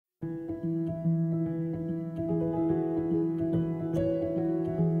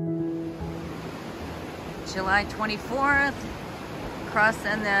July 24th,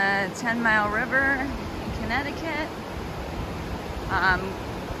 crossing the 10-mile river in Connecticut.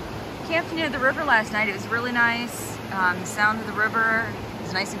 Camped near the river last night. It was really nice. The sound of the river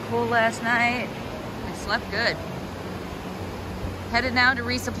was nice and cool last night. I slept good. Headed now to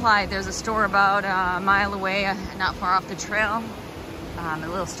resupply. There's a store about a mile away, not far off the trail. A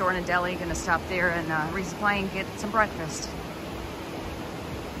little store and a deli. Gonna stop there and resupply and get some breakfast.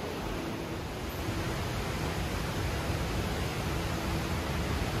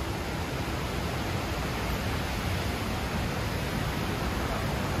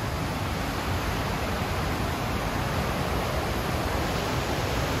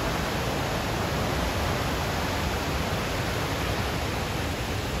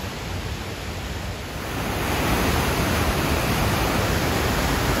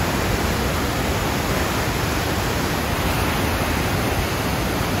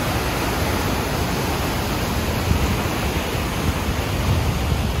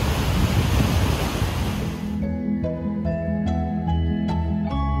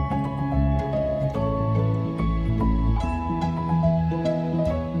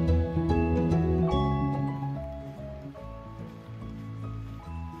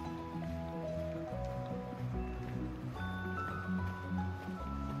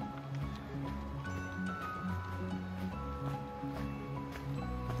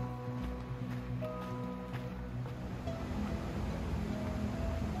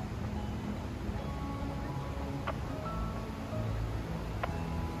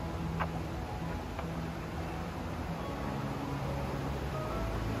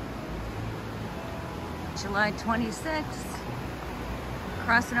 July 26th,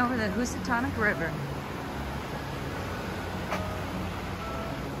 crossing over the Housatonic River.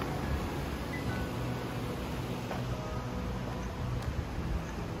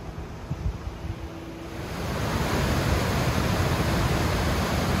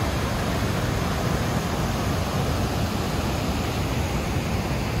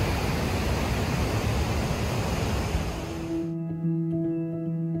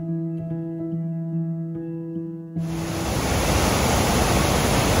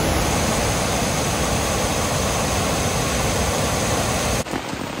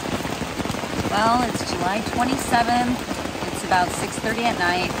 Well, it's July 27th. It's about 6:30 at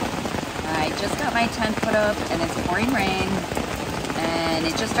night. I just got my tent put up and it's pouring rain. And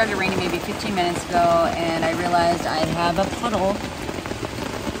it just started raining maybe 15 minutes ago, and I realized I have a puddle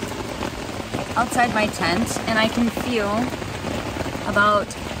outside my tent, and I can feel about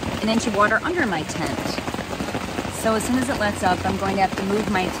an inch of water under my tent. So as soon as it lets up, I'm going to have to move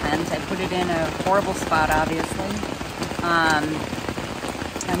my tent. I put it in a horrible spot, obviously.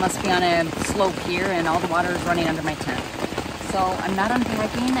 I must be on a slope here, and all the water is running under my tent. So I'm not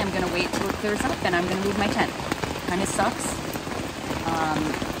unpacking. I'm going to wait till it clears up, and I'm going to move my tent. Kind of sucks.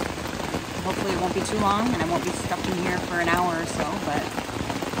 Hopefully it won't be too long, and I won't be stuck in here for an hour or so, but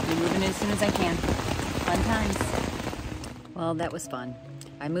I'll be moving as soon as I can. Fun times. Well, that was fun.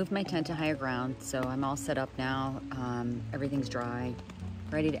 I moved my tent to higher ground, so I'm all set up now. Everything's dry,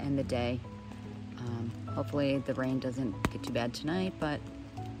 ready to end the day. Hopefully the rain doesn't get too bad tonight, but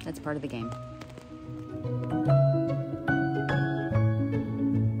that's part of the game.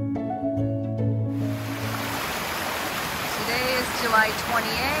 Today is July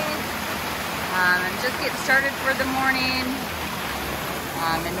 28th. I'm just getting started for the morning.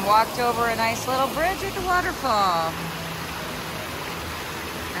 And walked over a nice little bridge at the waterfall.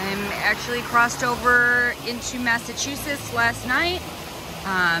 I'm actually crossed over into Massachusetts last night.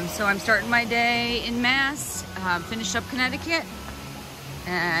 So I'm starting my day in Mass, finished up Connecticut,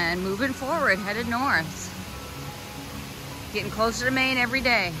 and moving forward, headed north. Getting closer to Maine every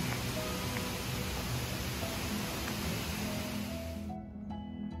day.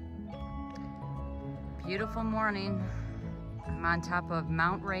 Beautiful morning. I'm on top of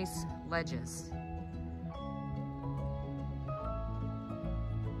Mount Race Ledges.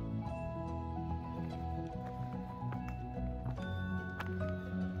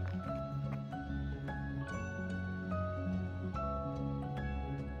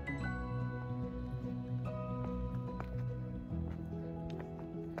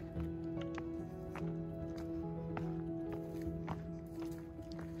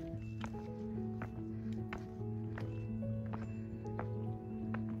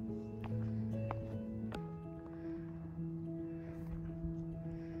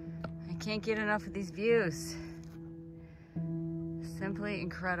 Can't get enough of these views. Simply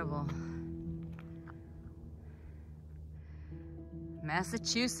incredible.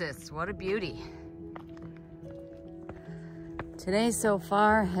 Massachusetts, what a beauty. Today so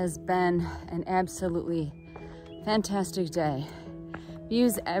far has been an absolutely Fantastic day.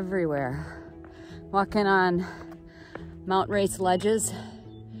 Views everywhere. Walking on Mount Race ledges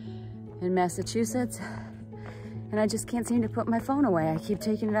in Massachusetts, and I just can't seem to put my phone away. I keep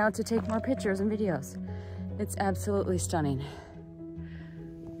taking it out to take more pictures and videos. It's absolutely stunning.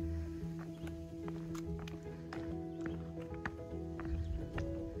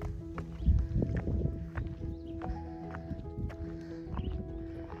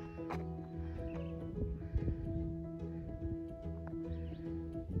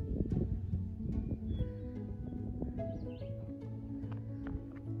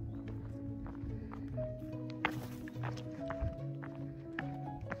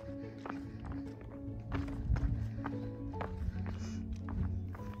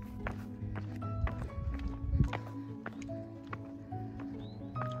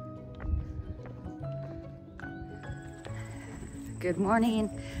 Good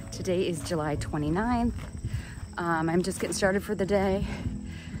morning. Today is July 29th. I'm just getting started for the day.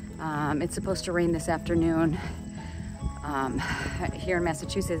 It's supposed to rain this afternoon. Here in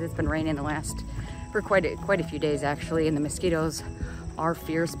Massachusetts, it's been raining for quite a few days actually, and the mosquitoes are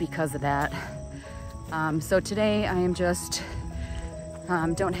fierce because of that. So today I am just,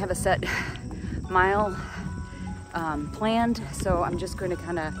 don't have a set mile planned, so I'm just going to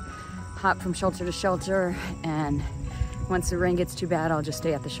kind of hop from shelter to shelter, and once the rain gets too bad, I'll just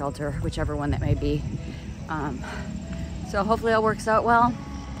stay at the shelter, whichever one that may be. So hopefully all works out well,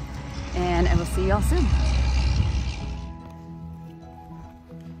 and I will see y'all soon.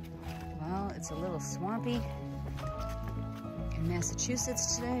 Well, it's a little swampy in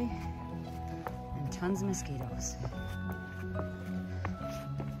Massachusetts today, and tons of mosquitoes.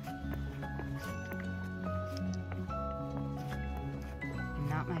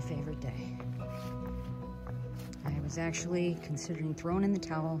 Not my favorite day. I was actually considering throwing in the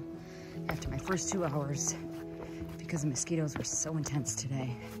towel after my first 2 hours because the mosquitoes were so intense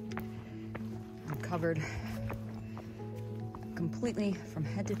today. I'm covered completely from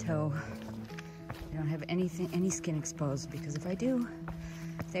head to toe. I don't have any skin exposed, because if I do,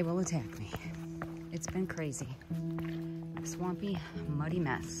 they will attack me. It's been crazy. A swampy, muddy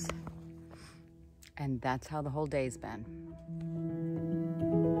mess. And that's how the whole day's been.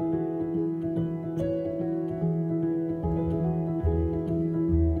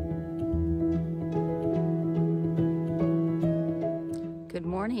 Good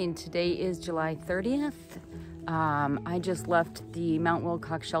morning. Today is July 30th. I just left the Mount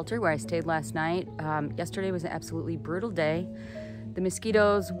Wilcox shelter where I stayed last night. Yesterday was an absolutely brutal day. The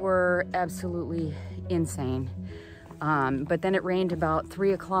mosquitoes were absolutely insane. But then it rained about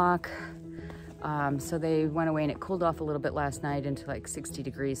 3 o'clock. So they went away, and it cooled off a little bit last night into like 60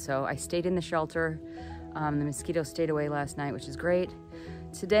 degrees. So I stayed in the shelter. The mosquitoes stayed away last night, which is great.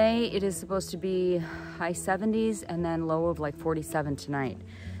 Today it is supposed to be high 70s and then low of like 47 tonight.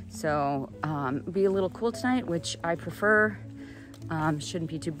 So be a little cool tonight, which I prefer. Shouldn't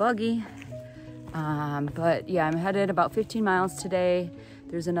be too buggy. But yeah, I'm headed about 15 miles today.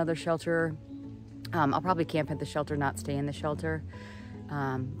 There's another shelter. I'll probably camp at the shelter, not stay in the shelter.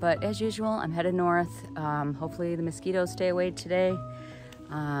 But as usual, I'm headed north. Hopefully the mosquitoes stay away today.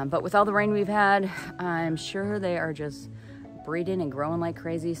 But with all the rain we've had, I'm sure they are just breeding and growing like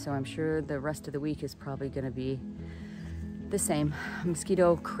crazy. So I'm sure the rest of the week is probably going to be the same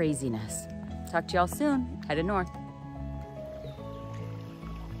mosquito craziness. Talk to y'all soon. Headed north.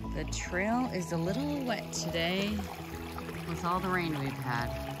 The trail is a little wet today with all the rain we've had.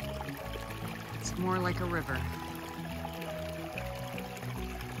 It's more like a river.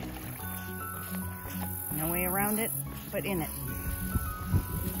 No way around it, but in it.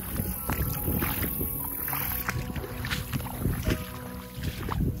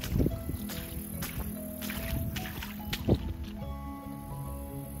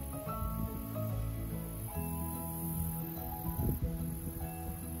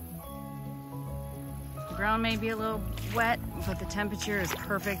 The ground may be a little wet, but the temperature is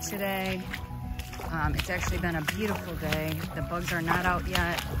perfect today. It's actually been a beautiful day. The bugs are not out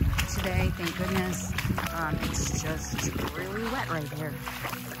yet today, thank goodness. It's just really wet right here.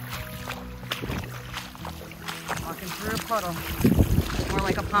 Walking through a puddle, more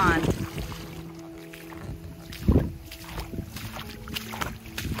like a pond.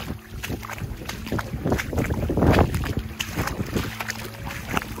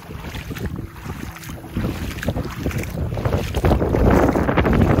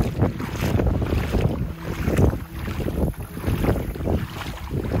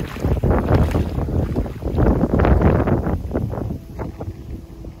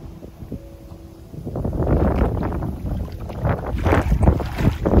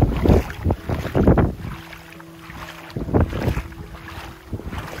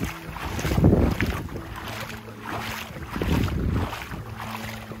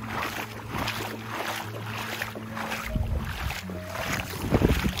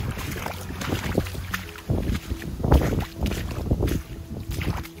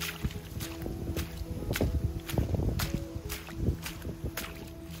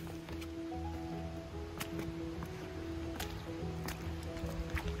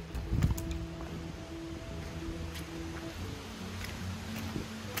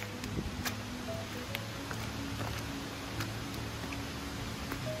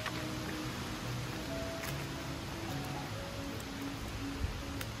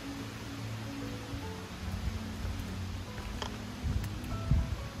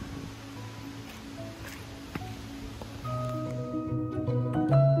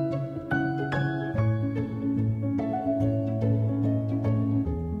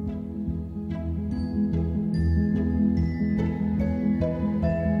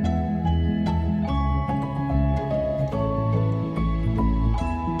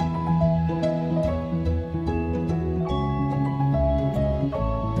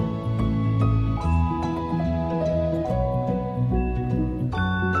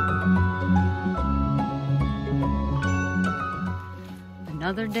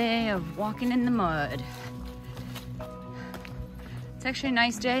 Another day of walking in the mud. It's actually a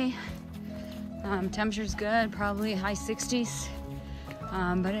nice day. Temperature's good, probably high 60s,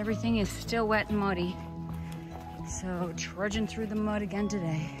 but everything is still wet and muddy. So trudging through the mud again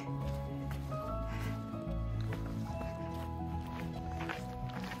today.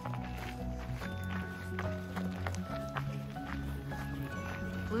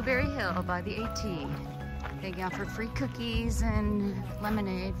 Blueberry Hill by the AT. They offer free cookies and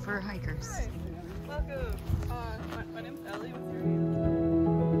lemonade for hikers. Hi. Welcome. My name's Ellie. What's your name?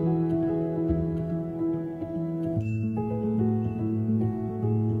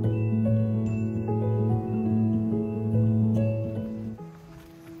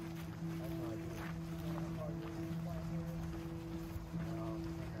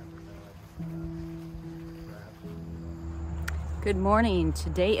 Good morning.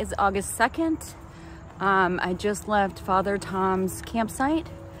 Today is August 2nd. I just left Father Tom's campsite,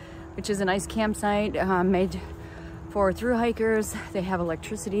 which is a nice campsite made for thru hikers. They have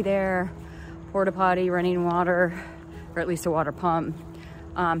electricity there, porta potty, running water, or at least a water pump.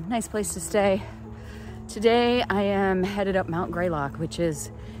 Nice place to stay. Today I am headed up Mount Greylock, which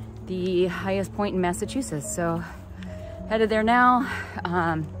is the highest point in Massachusetts. So headed there now.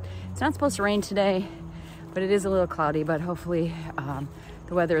 It's not supposed to rain today, but it is a little cloudy, but hopefully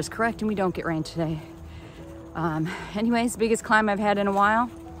the weather is correct and we don't get rain today. Anyways, biggest climb I've had in a while.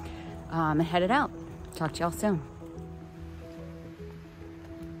 And headed out. Talk to y'all soon.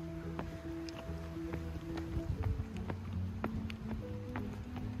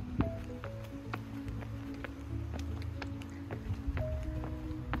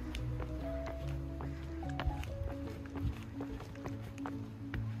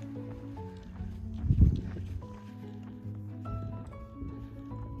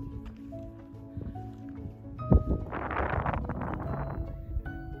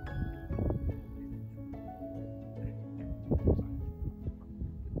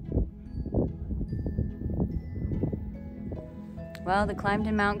 Well, the climb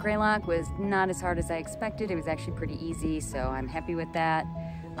to Mount Greylock was not as hard as I expected. It was actually pretty easy, so I'm happy with that.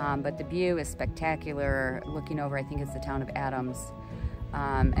 But the view is spectacular. Looking over, I think it's the town of Adams.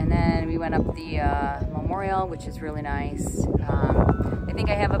 And then we went up the memorial, which is really nice. I think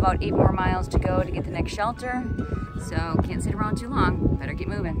I have about 8 more miles to go to get the next shelter, so can't sit around too long. Better get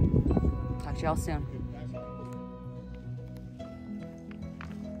moving. Talk to y'all soon.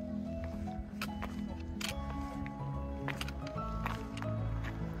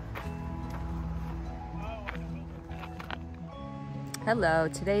 Hello,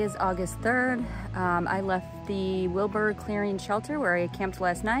 today is August 3rd. I left the Wilbur Clearing Shelter where I camped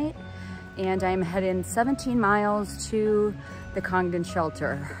last night, and I'm heading 17 miles to the Congdon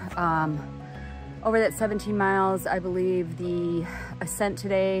Shelter. Over that 17 miles, I believe the ascent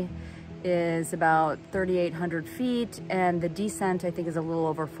today is about 3,800 feet, and the descent I think is a little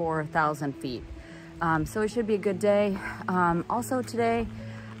over 4,000 feet. So it should be a good day. Also today,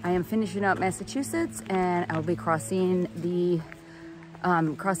 I am finishing up Massachusetts, and I'll be crossing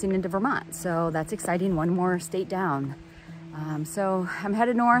into Vermont. So that's exciting, one more state down. So I'm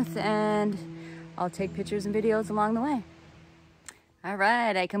headed north and I'll take pictures and videos along the way. All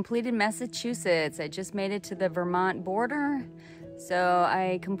right, I completed Massachusetts. I just made it to the Vermont border. So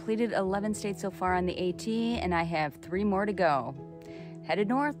I completed 11 states so far on the AT, and I have 3 more to go. Headed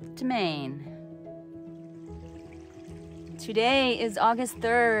north to Maine. Today is August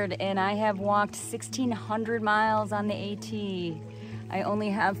 3rd, and I have walked 1,600 miles on the AT. I only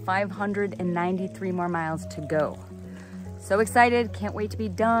have 593 more miles to go. So excited, can't wait to be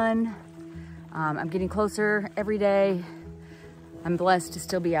done. I'm getting closer every day. I'm blessed to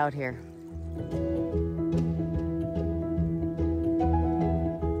still be out here.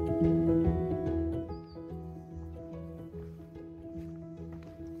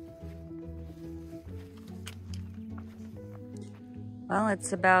 Well,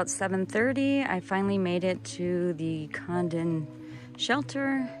 it's about 7:30. I finally made it to the Congdon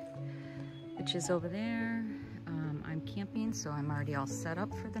Shelter, which is over there. I'm camping, so I'm already all set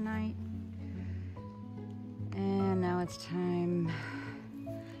up for the night. And now it's time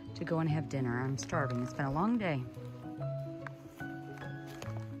to go and have dinner. I'm starving. It's been a long day.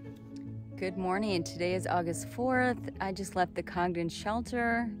 Good morning. Today is August 4th. I just left the Congdon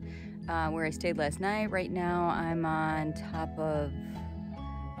Shelter where I stayed last night. Right now I'm on top of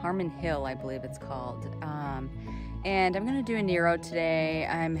Harmon Hill, I believe it's called. And I'm gonna do a Nero today.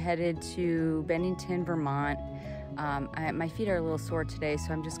 I'm headed to Bennington, Vermont. My feet are a little sore today,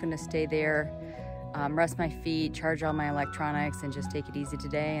 so I'm just gonna stay there, rest my feet, charge all my electronics, and just take it easy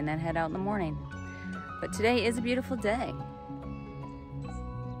today, and then head out in the morning. But today is a beautiful day.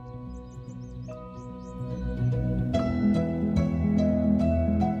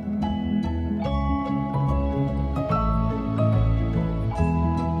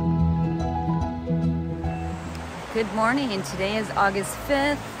 Good morning, and today is August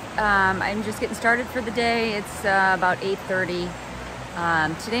 5th. I'm just getting started for the day. It's about 8:30.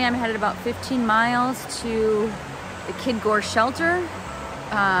 Today I'm headed about 15 miles to the Kid Gore shelter.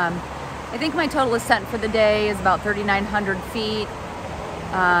 I think my total ascent for the day is about 3,900 feet.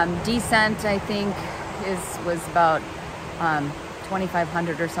 Descent, I think, was about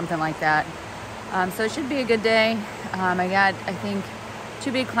 2,500 or something like that. So it should be a good day. I got, I think,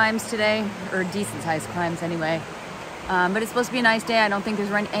 2 big climbs today, or decent sized climbs anyway. But it's supposed to be a nice day. I don't think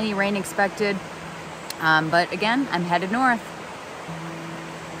there's any rain expected. But again, I'm headed north.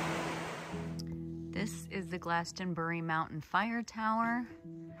 This is the Glastonbury Mountain Fire Tower.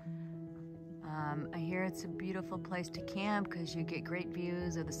 I hear it's a beautiful place to camp because you get great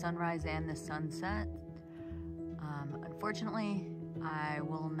views of the sunrise and the sunset. Unfortunately, I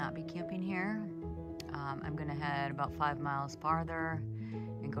will not be camping here. I'm gonna head about 5 miles farther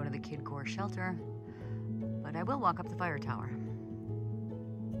and go to the Kid Gore shelter, but I will walk up the fire tower.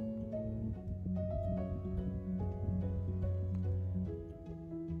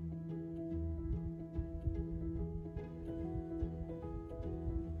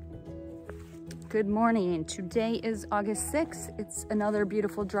 Good morning. Today is August 6th. It's another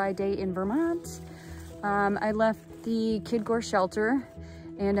beautiful dry day in Vermont. I left the Kid Gore shelter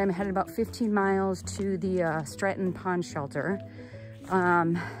and I'm headed about 15 miles to the Stratton Pond shelter.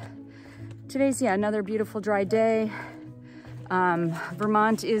 Today's, another beautiful dry day.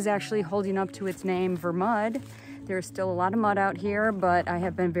 Vermont is actually holding up to its name, Vermud. There's still a lot of mud out here, but I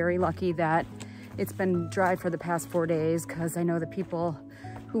have been very lucky that it's been dry for the past 4 days, because I know the people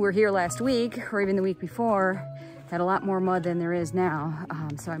who were here last week, or even the week before, had a lot more mud than there is now.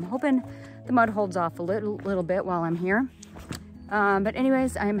 So I'm hoping the mud holds off a little bit while I'm here. But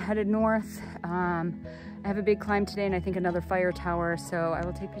anyways, I'm headed north. I have a big climb today and I think another fire tower, so I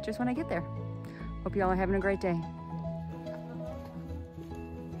will take pictures when I get there. Hope you all are having a great day.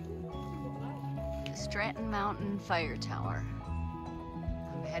 The Stratton Mountain Fire Tower.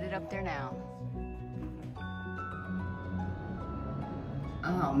 I'm headed up there now.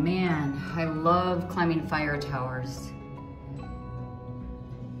 Oh man, I love climbing fire towers.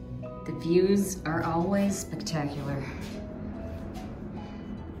 The views are always spectacular.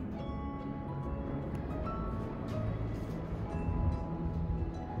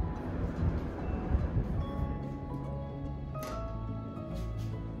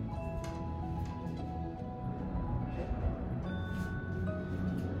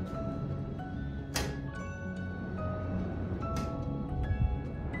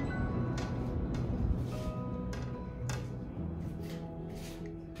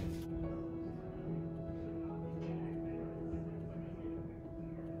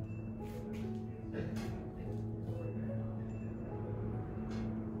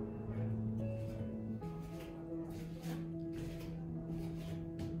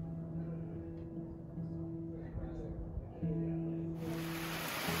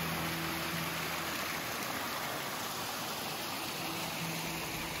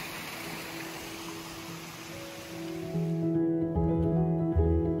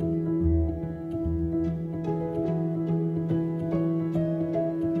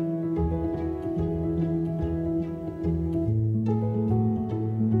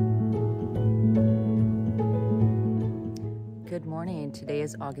 Good morning. Today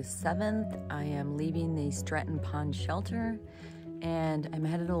is August 7th. I am leaving the Stratton Pond shelter and I'm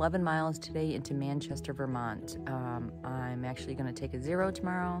headed 11 miles today into Manchester, Vermont. I'm actually going to take a zero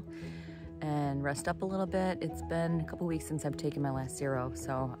tomorrow and rest up a little bit. It's been a couple weeks since I've taken my last zero,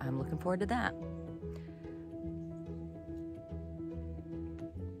 so I'm looking forward to that.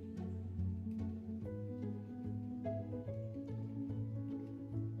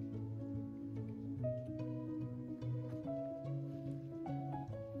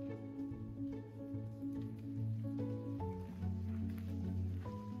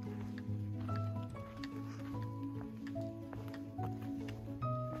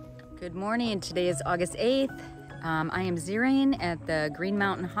 Good morning. Today is August 8th. I am zeroing at the Green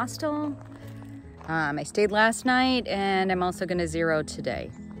Mountain Hostel. I stayed last night and I'm also going to zero today.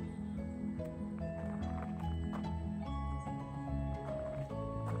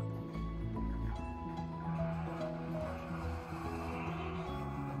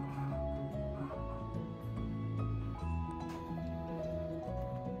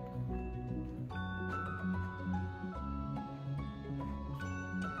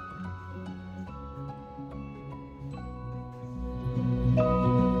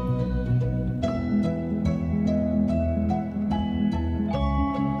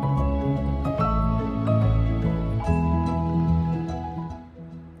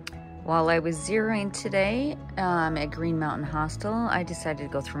 While I was zeroing today at Green Mountain Hostel, I decided to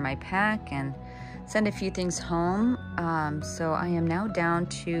go through my pack and send a few things home. So I am now down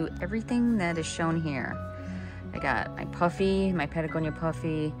to everything that is shown here. I got my puffy, my Patagonia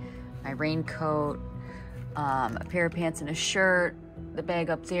puffy, my raincoat, a pair of pants and a shirt. The bag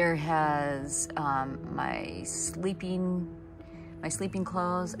up there has my sleeping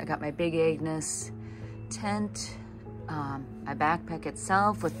clothes. I got my Big Agnes tent, my backpack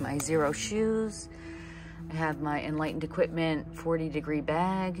itself with my Zero shoes. I have my Enlightened Equipment 40-degree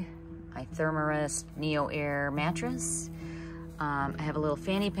bag, my Thermarest Neo Air mattress. I have a little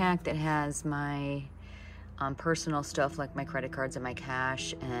fanny pack that has my personal stuff like my credit cards and my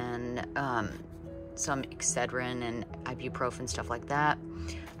cash and some Excedrin and ibuprofen, stuff like that.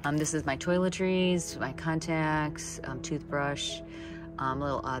 This is my toiletries, my contacts, toothbrush,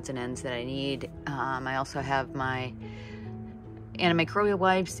 little odds and ends that I need. I also have my antimicrobial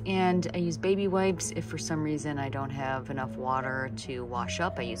wipes, and I use baby wipes. If for some reason I don't have enough water to wash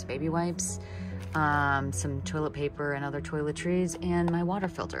up, I use baby wipes, some toilet paper and other toiletries, and my water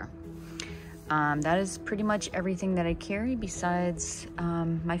filter. That is pretty much everything that I carry besides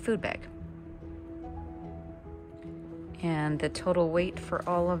my food bag. And the total weight for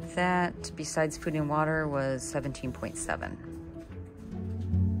all of that, besides food and water, was 17.7.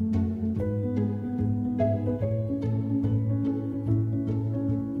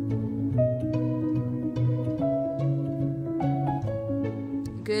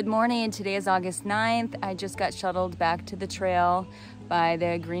 Good morning, today is August 9th. I just got shuttled back to the trail by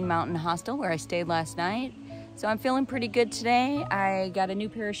the Green Mountain Hostel where I stayed last night. So I'm feeling pretty good today. I got a new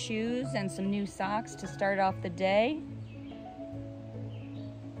pair of shoes and some new socks to start off the day.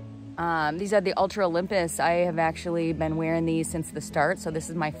 These are the Ultra Olympus. I have actually been wearing these since the start. So this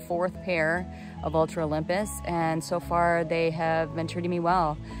is my 4th pair of Ultra Olympus, and so far they have been treating me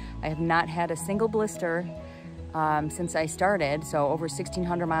well. I have not had a single blister since I started, so over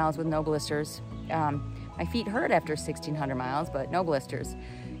 1,600 miles with no blisters. My feet hurt after 1,600 miles, but no blisters.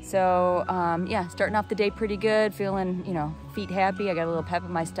 So yeah, starting off the day pretty good, feeling, you know, feet happy. I got a little pep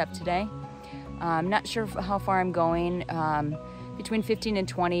in my step today. Not sure how far I'm going. Between 15 and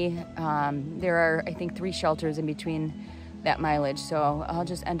 20. There are, I think, 3 shelters in between that mileage, so I'll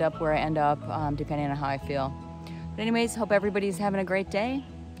just end up where I end up, depending on how I feel. But anyways, hope everybody's having a great day,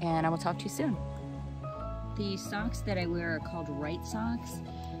 and I will talk to you soon. The socks that I wear are called Right socks.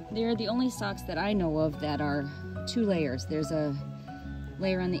 They're the only socks that I know of that are 2 layers. There's a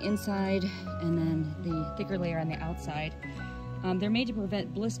layer on the inside and then the thicker layer on the outside. They're made to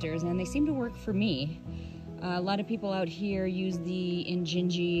prevent blisters, and they seem to work for me. A lot of people out here use the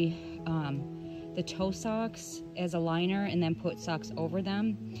Injinji, the toe socks as a liner and then put socks over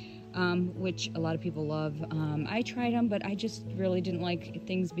them, which a lot of people love. I tried them, but I just really didn't like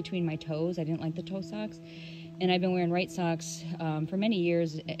things between my toes. I didn't like the toe socks. And I've been wearing Right socks for many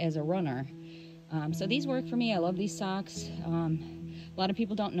years as a runner. So these work for me. I love these socks. A lot of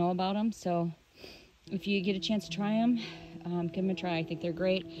people don't know about them, so if you get a chance to try them, give them a try. I think they're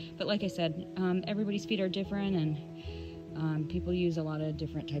great. But like I said, everybody's feet are different, and people use a lot of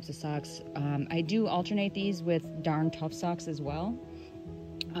different types of socks. I do alternate these with Darn Tough socks as well.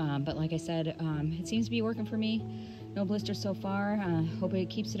 But like I said, it seems to be working for me. No blisters so far. Hope it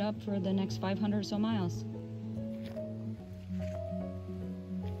keeps it up for the next 500 or so miles.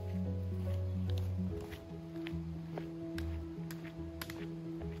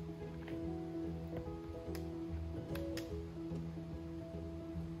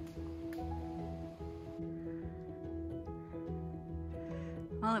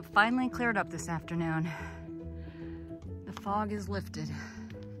 Well, it finally cleared up this afternoon. The fog is lifted.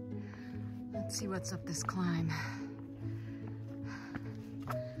 Let's see what's up this climb.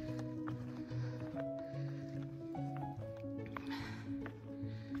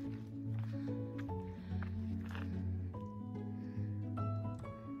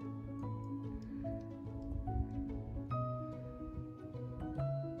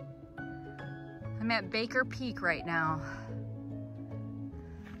 I'm at Baker Peak right now.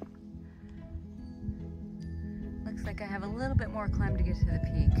 Looks like I have a little bit more climb to get to the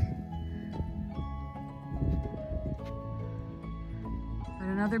peak. But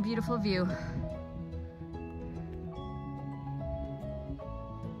another beautiful view.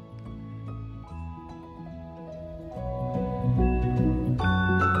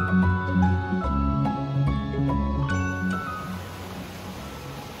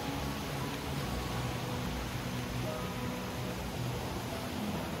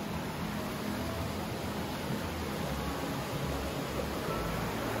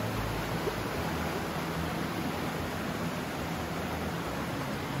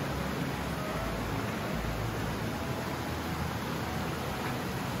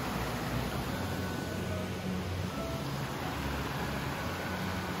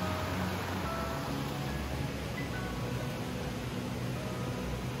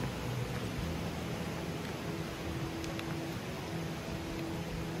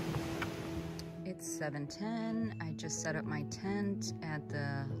 It's 7:10. I just set up my tent at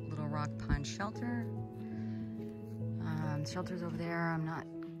the Little Rock Pond shelter. Shelter's over there. I'm not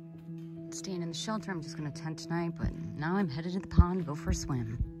staying in the shelter. I'm just gonna tent tonight, but now I'm headed to the pond to go for a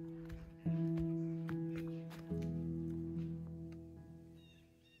swim.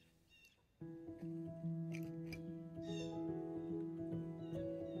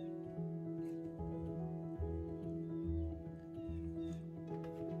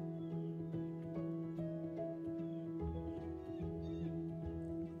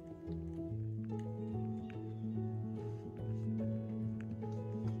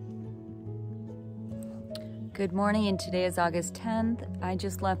 Good morning, and today is August 10th. I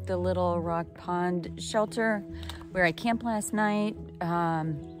just left the Little Rock Pond shelter where I camped last night.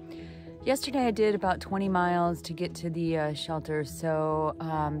 Yesterday I did about 20 miles to get to the shelter, so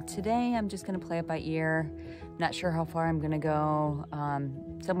today I'm just gonna play it by ear. Not sure how far I'm gonna go,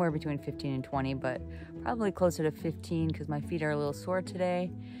 somewhere between 15 and 20, but probably closer to 15 because my feet are a little sore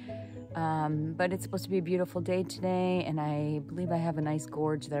today. But it's supposed to be a beautiful day today, and I believe I have a nice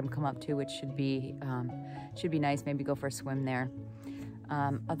gorge that I'm come up to, which should be nice. Maybe go for a swim there.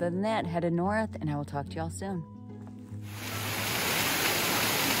 Other than that, headed north, and I will talk to y'all soon.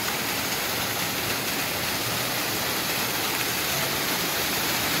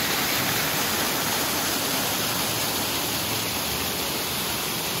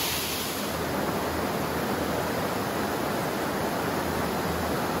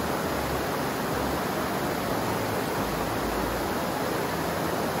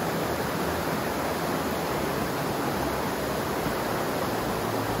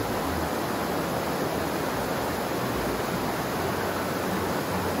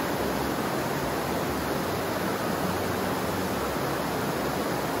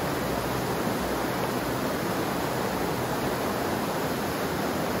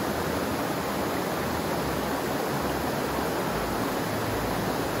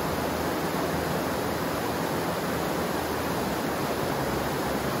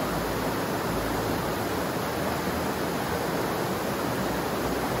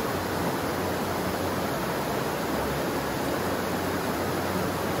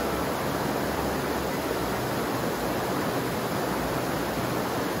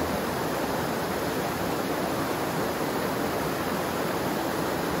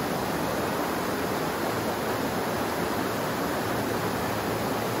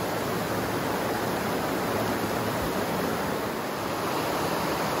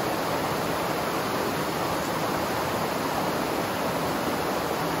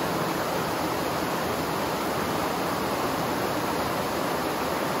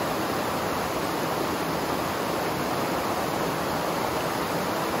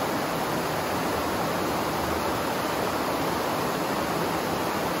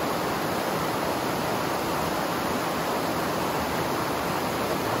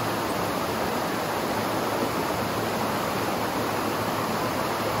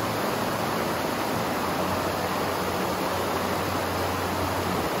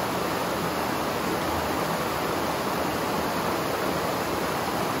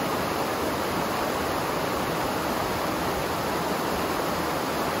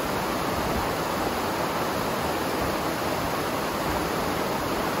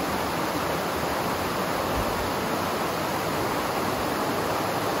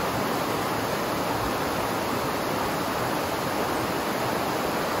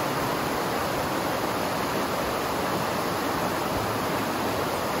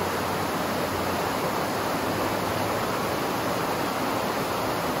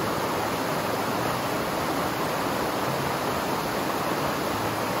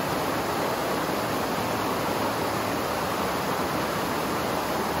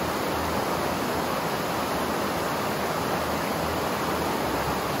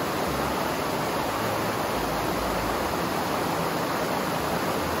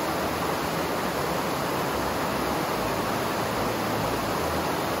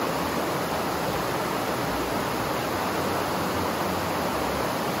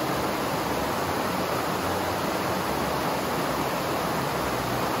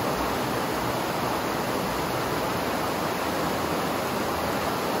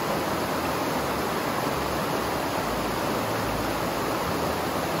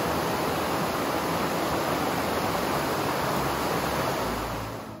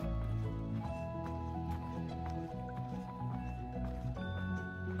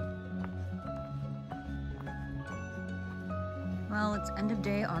 Well, it's end of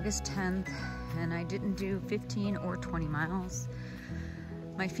day, August 10th, and I didn't do 15 or 20 miles.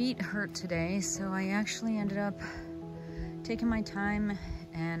 My feet hurt today, so I actually ended up taking my time,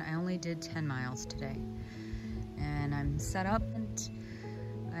 and I only did 10 miles today. And I'm set up, and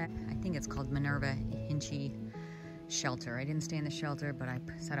I think it's called Minerva Hinchy Shelter. I didn't stay in the shelter, but I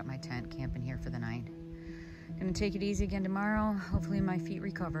set up my tent, camping here for the night. Gonna take it easy again tomorrow. Hopefully my feet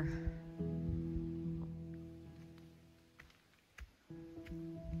recover.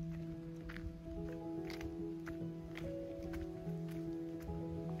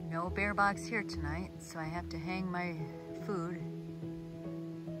 No bear box here tonight, so I have to hang my food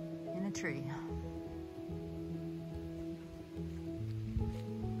in a tree.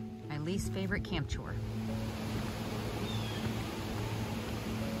 My least favorite camp chore.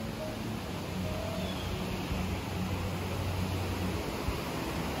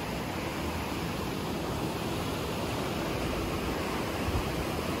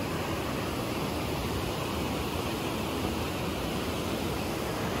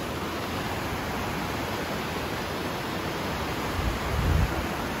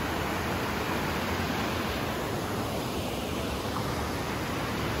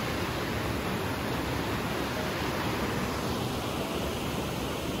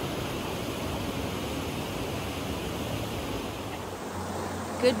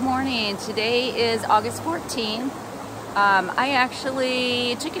 Good morning. Today is August 14th. I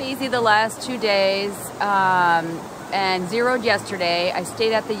actually took it easy the last 2 days and zeroed yesterday. I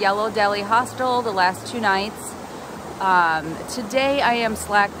stayed at the Yellow Deli Hostel the last 2 nights. Today I am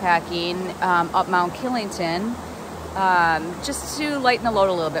slack packing up Mount Killington just to lighten the load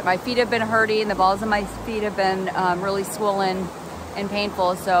a little bit. My feet have been hurting. The balls of my feet have been really swollen and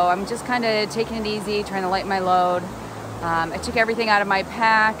painful. So I'm just kind of taking it easy, trying to lighten my load. I took everything out of my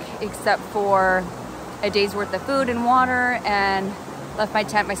pack except for a day's worth of food and water, and left my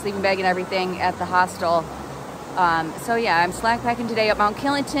tent, my sleeping bag, and everything at the hostel. So yeah, I'm slack packing today at Mount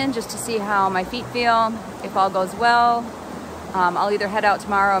Killington just to see how my feet feel. If all goes well, I'll either head out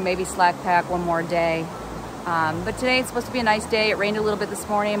tomorrow or maybe slack pack one more day. But today it's supposed to be a nice day. It rained a little bit this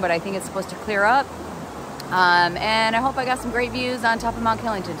morning, but I think it's supposed to clear up. And I hope I got some great views on top of Mount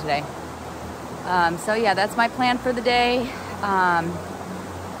Killington today. So yeah, that's my plan for the day,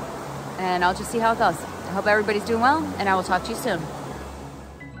 and I'll just see how it goes. I hope everybody's doing well, and I will talk to you soon.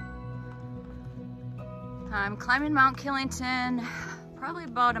 I'm climbing Mount Killington, probably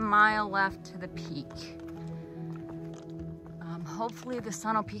about a mile left to the peak. Hopefully the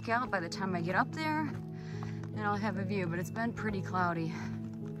sun will peek out by the time I get up there, and I'll have a view, but it's been pretty cloudy.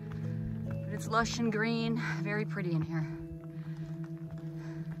 But it's lush and green, very pretty in here.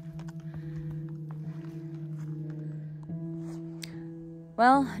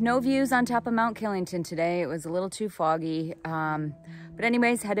 Well, no views on top of Mount Killington today. It was a little too foggy. But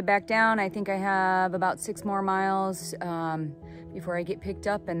anyways, headed back down. I think I have about 6 more miles before I get picked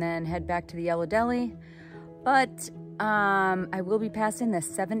up and then head back to the Yellow Deli. But I will be passing the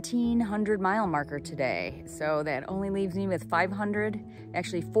 1,700 mile marker today. So that only leaves me with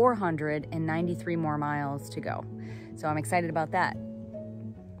 493 more miles to go. So I'm excited about that.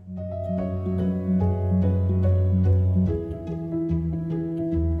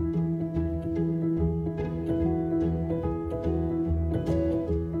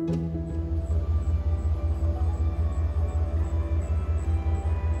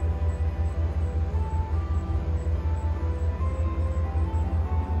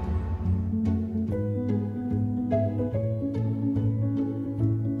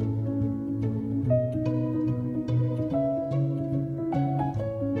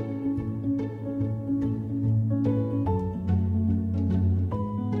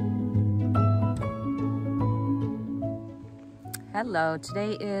 Hello,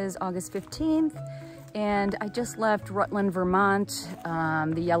 today is August 15th, and I just left Rutland, Vermont,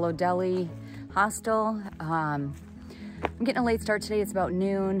 the Yellow Deli Hostel. I'm getting a late start today. It's about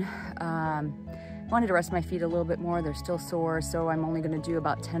noon. Wanted to rest my feet a little bit more. They're still sore, so I'm only going to do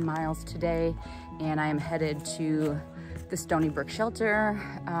about 10 miles today, and I am headed to the Stony Brook Shelter,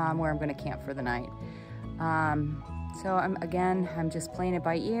 where I'm going to camp for the night. So I'm just playing it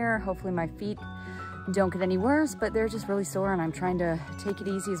by ear. Hopefully my feet don't get any worse, but they're just really sore, and I'm trying to take it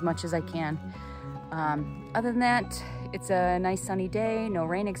easy as much as I can. Other than that, it's a nice sunny day, no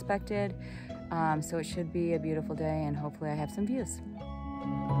rain expected, so it should be a beautiful day, and hopefully I have some views.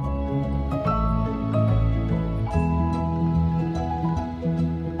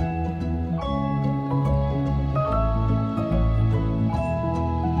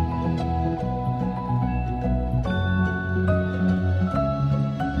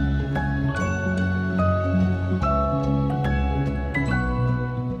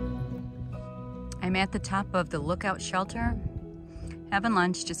 I'm at the top of the Lookout Shelter, having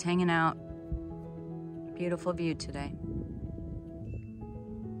lunch, just hanging out. Beautiful view today.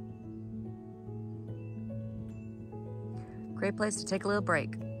 Great place to take a little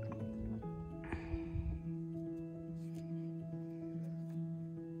break.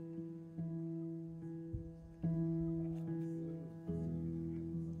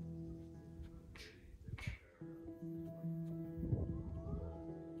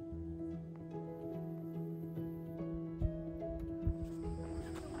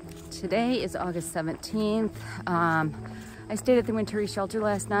 Today is August 17th. I stayed at the winter shelter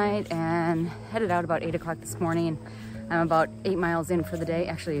last night and headed out about 8 o'clock this morning. I'm about 8 miles in for the day,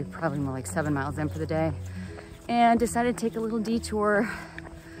 actually probably more like 7 miles in for the day, and decided to take a little detour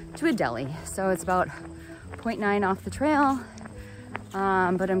to a deli. So it's about 0.9 off the trail,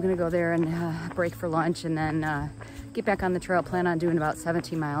 but I'm gonna go there and break for lunch and then get back on the trail. Plan on doing about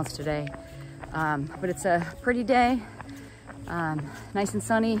 17 miles today. But it's a pretty day, nice and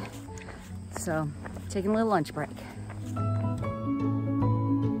sunny. So, taking a little lunch break.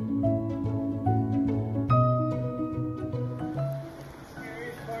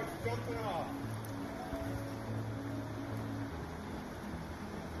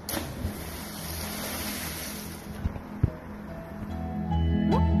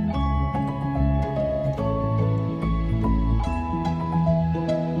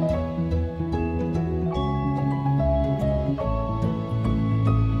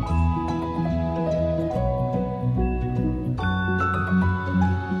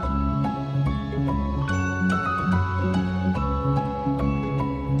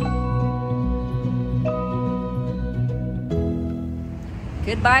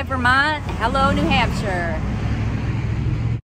 Goodbye, Vermont. Hello, New Hampshire.